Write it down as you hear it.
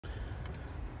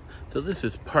So this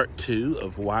is part 2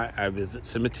 of why I visit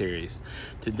cemeteries.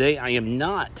 Today I am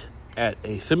not at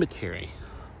a cemetery,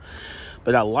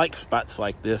 but I like spots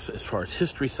like this as far as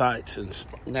history sites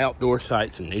and outdoor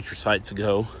sites and nature sites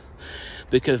go,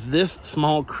 because this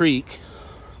small creek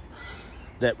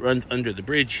that runs under the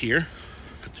bridge here,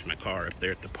 that's my car up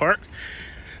there at the park,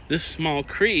 this small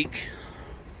creek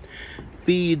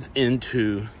feeds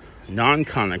into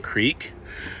Nonconna Creek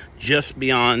just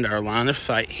beyond our line of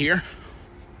sight here.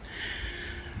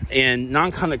 And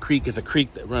Nonconna Creek is a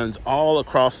creek that runs all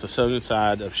across the southern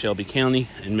side of Shelby County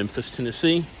in Memphis,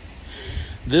 Tennessee.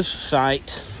 This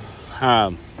site,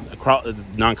 across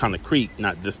Nonconna Creek,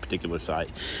 not this particular site,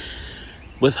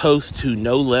 was host to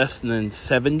no less than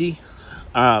 70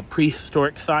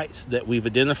 prehistoric sites that we've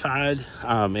identified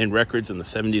in records in the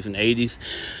 70s and 80s,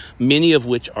 many of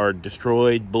which are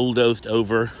destroyed, bulldozed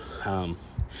over.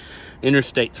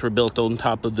 Interstates were built on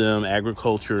top of them,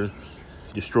 agriculture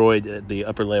destroyed at the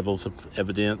upper levels of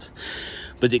evidence.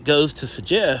 But it goes to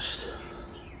suggest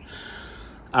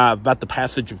about the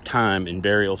passage of time in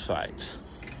burial sites.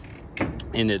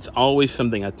 And it's always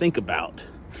something I think about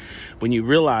when you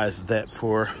realize that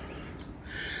for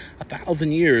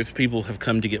 1,000 years people have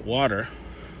come to get water,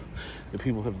 that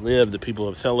people have lived, that people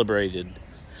have celebrated.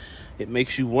 It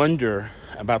makes you wonder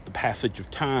about the passage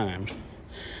of time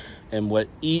and what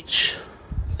each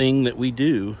thing that we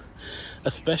do,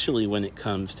 especially when it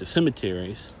comes to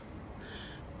cemeteries,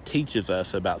 teaches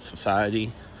us about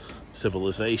society,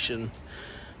 civilization,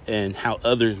 and how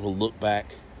others will look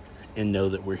back and know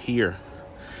that we're here.